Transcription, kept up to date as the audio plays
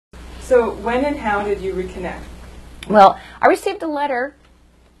So when and how did you reconnect? Well, I received a letter.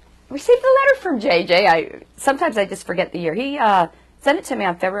 From JJ. Sometimes I just forget the year. He sent it to me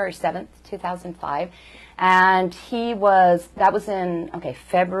on February 7th, 2005. And that was in,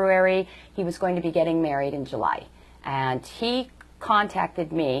 February. He was going to be getting married in July. And he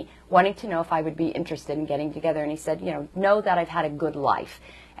contacted me wanting to know if I would be interested in getting together. And he said, know that I've had a good life.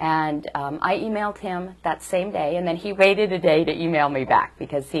 And I emailed him that same day, and then he waited a day to email me back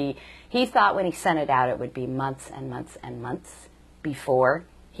because he thought when he sent it out it would be months and months and months before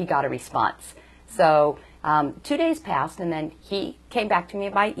he got a response. So 2 days passed, and then he came back to me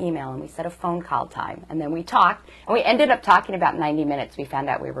by email, and we set a phone call time. And then we talked, and we ended up talking about 90 minutes. We found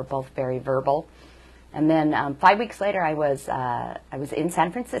out we were both very verbal. And then 5 weeks later, I was in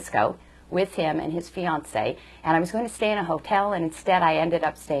San Francisco with him and his fiancée, and I was going to stay in a hotel, and instead I ended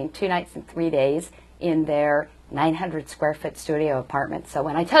up staying 2 nights and 3 days in their 900 square foot studio apartment. So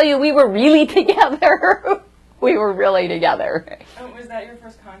when I tell you we were really together, we were really together. Was that your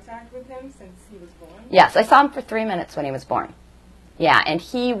first contact with him since he was born? Yes, I saw him for 3 minutes when he was born. Yeah, and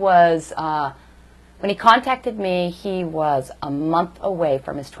he was, when he contacted me, he was a month away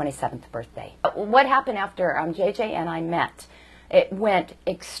from his 27th birthday. What happened after JJ and I met, it went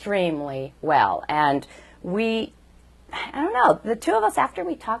extremely well. And I don't know, the two of us, after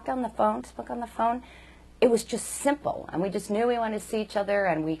we spoke on the phone, it was just simple. And we just knew we wanted to see each other,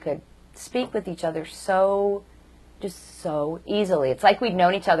 and we could speak with each other so easily. It's like we'd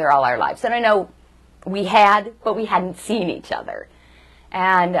known each other all our lives. And I know we had, but we hadn't seen each other.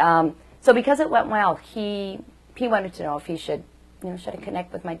 And so because it went well, he wanted to know if he should I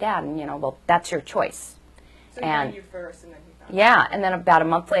connect with my dad? And, well, that's your choice. So he found you first, and then he found Yeah, and then about a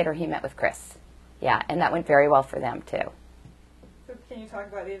month later, he met with Chris. Yeah, and that went very well for them, too. So can you talk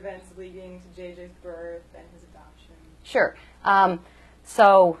about the events leading to JJ's birth and his adoption? Sure.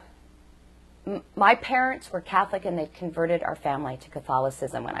 So my parents were Catholic, and they converted our family to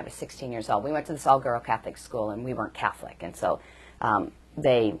Catholicism when I was 16 years old. We went to this all-girl Catholic school, and we weren't Catholic, and so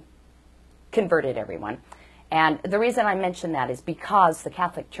they converted everyone. And the reason I mention that is because the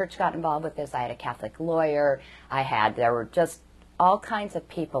Catholic Church got involved with this. I had a Catholic lawyer. There were just all kinds of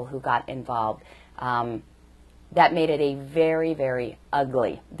people who got involved. That made it a very, very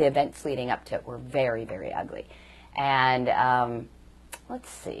ugly. The events leading up to it were very, very ugly. And let's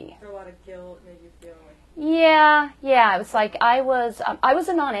see. Was there a lot of guilt, made you feel like? Yeah. It was like I was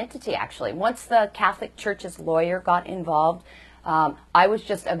a non-entity, actually. Once the Catholic Church's lawyer got involved, I was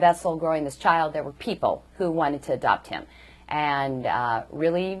just a vessel growing this child. There were people who wanted to adopt him and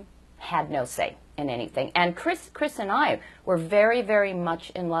really had no say in anything. And Chris and I were very, very much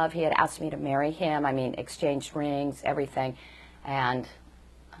in love. He had asked me to marry him. I mean, exchanged rings, everything. And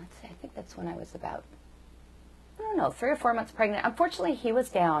let's see, I think that's when I was about, 3 or 4 months pregnant. Unfortunately, he was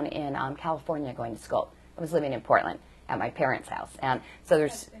down in California going to school. I was living in Portland at my parents' house. And so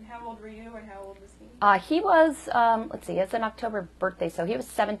there's... And how old were you, and how old was he? He was, he has an October birthday, so he was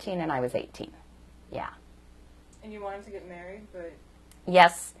 17 and I was 18. Yeah. And you wanted to get married, but...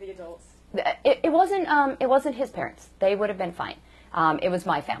 Yes. The adults? It wasn't his parents. They would have been fine. It was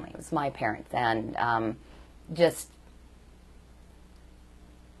my family. It was my parents. And just...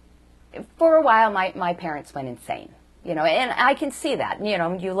 For a while, my parents went insane. And I can see that.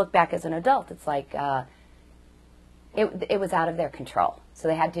 You look back as an adult, it's like... It was out of their control. So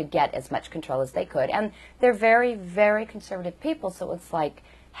they had to get as much control as they could. And they're very, very conservative people, so it's like,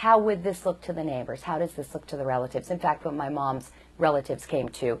 how would this look to the neighbors? How does this look to the relatives? In fact, when my mom's relatives came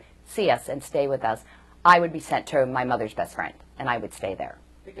to see us and stay with us, I would be sent to my mother's best friend, and I would stay there.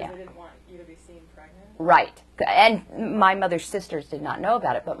 Because they didn't want you to be seen pregnant? Right. And my mother's sisters did not know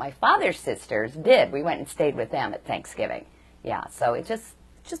about it, but my father's sisters did. We went and stayed with them at Thanksgiving. Yeah, so it's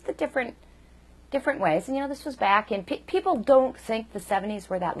just the different ways. And, this was back in, people don't think the 70s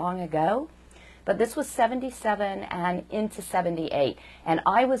were that long ago, but this was 77 and into 78. And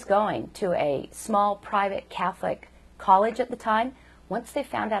I was going to a small private Catholic college at the time. Once they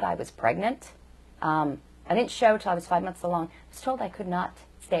found out I was pregnant, I didn't show till I was 5 months along. I was told I could not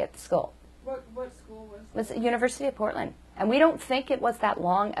stay at the school. What school was it? It was the University of Portland. And we don't think it was that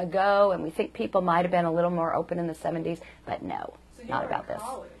long ago, and we think people might have been a little more open in the 70s, but no, so not about this.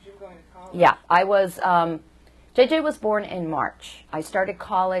 You were going to college? Yeah, I was, JJ was born in March. I started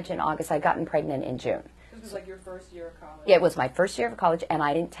college in August. I'd gotten pregnant in June. This was like your first year of college? Yeah, it was my first year of college, and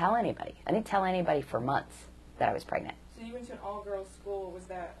I didn't tell anybody. I didn't tell anybody for months that I was pregnant. So you went to an all-girls school. Was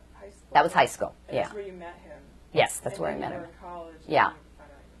that high school? That was high school, and yeah. That's where you met him? Yes, that's where I met him. In college, yeah.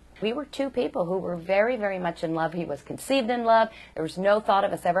 We were two people who were very, very much in love. He was conceived in love. There was no thought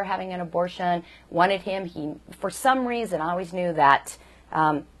of us ever having an abortion. Wanted him. He, for some reason, I always knew that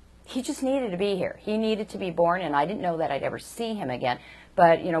he just needed to be here. He needed to be born, and I didn't know that I'd ever see him again.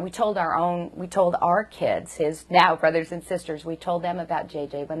 But, you know, we told our kids, his now brothers and sisters, we told them about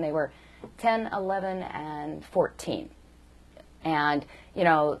JJ when they were 10, 11, and 14. And, you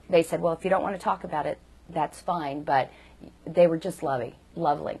know, they said, well, if you don't want to talk about it, that's fine. But they were just lovely.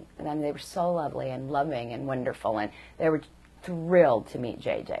 And I mean, they were so lovely and loving and wonderful. And they were thrilled to meet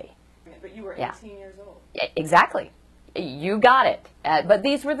JJ. But you were 18 years old. Exactly. You got it. But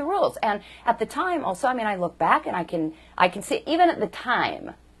these were the rules. And at the time also, I mean, I look back and I can see, even at the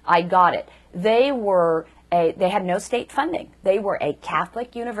time, I got it. They had no state funding. They were a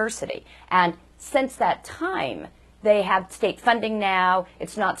Catholic university. And since that time, they have state funding now.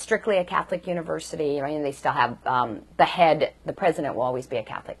 It's not strictly a Catholic university. I mean, they still have the president will always be a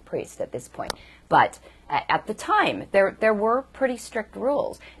Catholic priest at this point. But at the time, there were pretty strict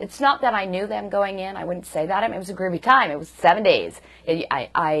rules. It's not that I knew them going in. I wouldn't say that. I mean, it was a groovy time. It was 7 days.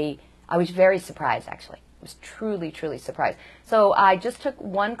 I was very surprised, actually. I was truly, truly surprised. So I just took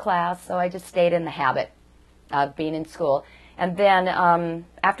one class, so I just stayed in the habit of being in school. And then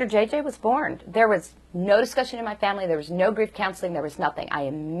after JJ was born, there was no discussion in my family. There was no grief counseling. There was nothing. I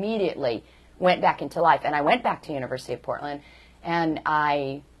immediately went back into life. And I went back to University of Portland, and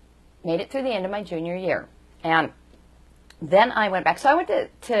I made it through the end of my junior year. And then I went back. So I went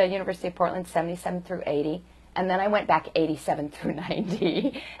to University of Portland 77 through 80. And then I went back 87 through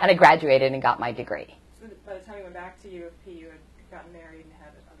 90. And I graduated and got my degree. So by the time you went back to U of P, you had gotten married and had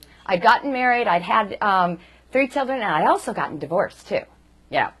other... I'd gotten married. I'd had 3 children, and I'd also gotten divorced, too.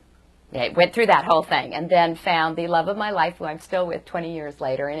 Yeah. I went through that whole thing, and then found the love of my life, who I'm still with 20 years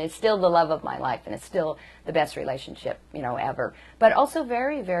later, and it's still the love of my life, and it's still the best relationship, you know, ever. But also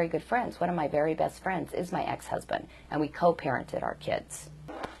very, very good friends. One of my very best friends is my ex-husband, and we co-parented our kids.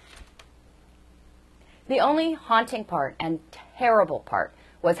 The only haunting part and terrible part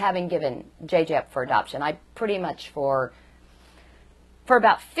was having given JJ up for adoption. I pretty much for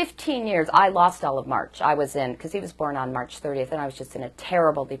about 15 years, I lost all of March. I was in, because he was born on March 30th, and I was just in a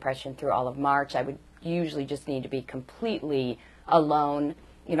terrible depression through all of March. I would usually just need to be completely alone,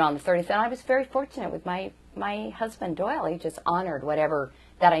 you know, on the 30th. And I was very fortunate with my husband, Doyle. He just honored whatever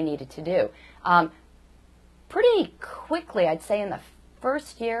that I needed to do. Pretty quickly, I'd say in the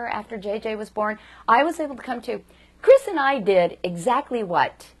first year after JJ was born, I was able to come to. Chris and I did exactly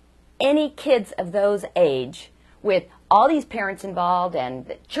what any kids of those age, with all these parents involved and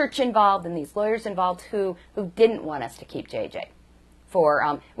the church involved and these lawyers involved who didn't want us to keep JJ.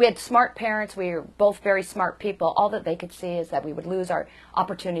 We had smart parents. We were both very smart people. All that they could see is that we would lose our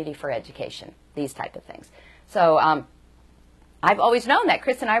opportunity for education, these type of things. So I've always known that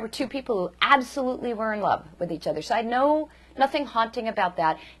Chris and I were 2 people who absolutely were in love with each other. So I had nothing haunting about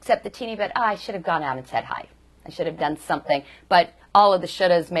that, except the teeny bit, I should have gone out and said hi. I should have done something. But all of the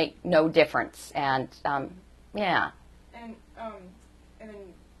shouldas make no difference. And, yeah. And then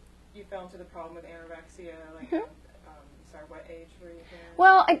you fell into the problem with anorexia, like, sorry, what age were you there?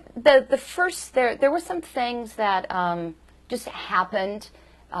 Well, the first, there were some things that just happened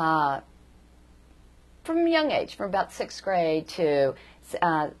from a young age, from about 6th grade to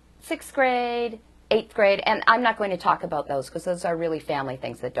 6th grade, 8th grade, and I'm not going to talk about those because those are really family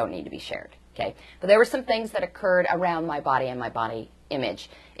things that don't need to be shared, okay? But there were some things that occurred around my body and my body image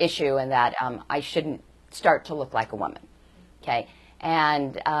issue, and that I shouldn't start to look like a woman, okay?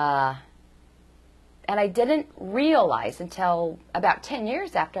 And I didn't realize until about 10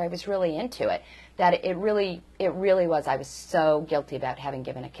 years after I was really into it that it really was. I was so guilty about having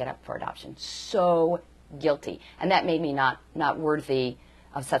given a kid up for adoption, so guilty, and that made me not worthy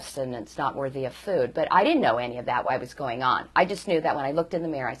of sustenance, not worthy of food. But I didn't know any of that, what was going on. I just knew that when I looked in the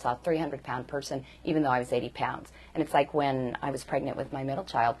mirror, I saw a 300-pound person, even though I was 80 pounds. And it's like when I was pregnant with my middle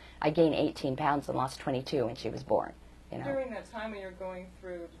child, I gained 18 pounds and lost 22 when she was born. You know. During that time when you're going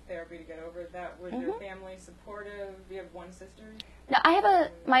through therapy to get over that, was your family supportive? You have one sister? No, I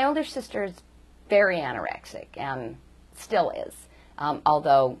have my older sister is very anorexic and still is,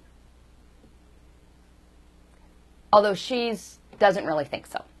 although she doesn't really think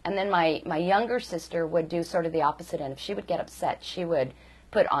so. And then my younger sister would do sort of the opposite, and if she would get upset, she would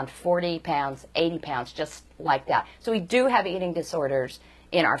put on 40 pounds, 80 pounds, just like that. So we do have eating disorders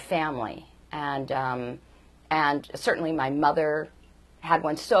in our family, and certainly my mother had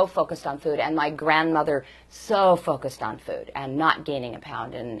one so focused on food, and my grandmother so focused on food and not gaining a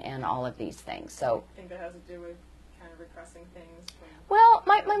pound and all of these things. So I think that has to do with kind of repressing things. Well,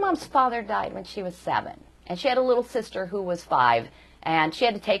 my mom's father died when she was 7, and she had a little sister who was 5, and she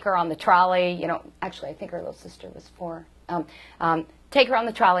had to take her on the trolley. You know, actually, I think her little sister was 4. take her on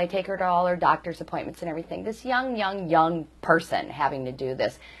the trolley, take her to all her doctor's appointments and everything. This young person having to do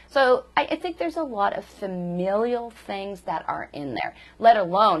this. So I think there's a lot of familial things that are in there, let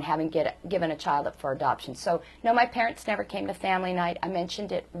alone having given a child up for adoption. So, no, my parents never came to family night. I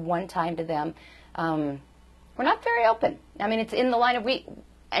mentioned it one time to them. We're not very open. I mean, it's in the line of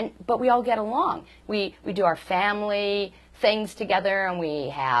but we all get along. We do our family things together, and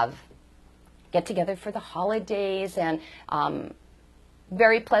we get together for the holidays, and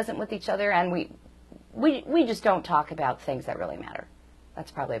very pleasant with each other, and we just don't talk about things that really matter.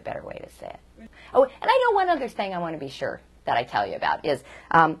 That's probably a better way to say it. Oh, and I know one other thing I want to be sure that I tell you about is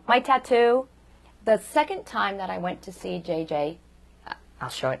my tattoo. The second time that I went to see JJ, I'll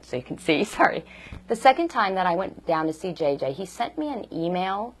show it so you can see, sorry. The second time that I went down to see JJ, he sent me an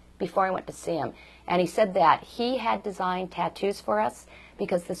email before I went to see him, and he said that he had designed tattoos for us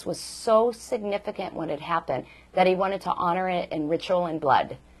because this was so significant when it happened that he wanted to honor it in ritual and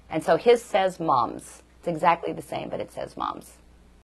blood. And so his says Moms. It's exactly the same, but it says Moms.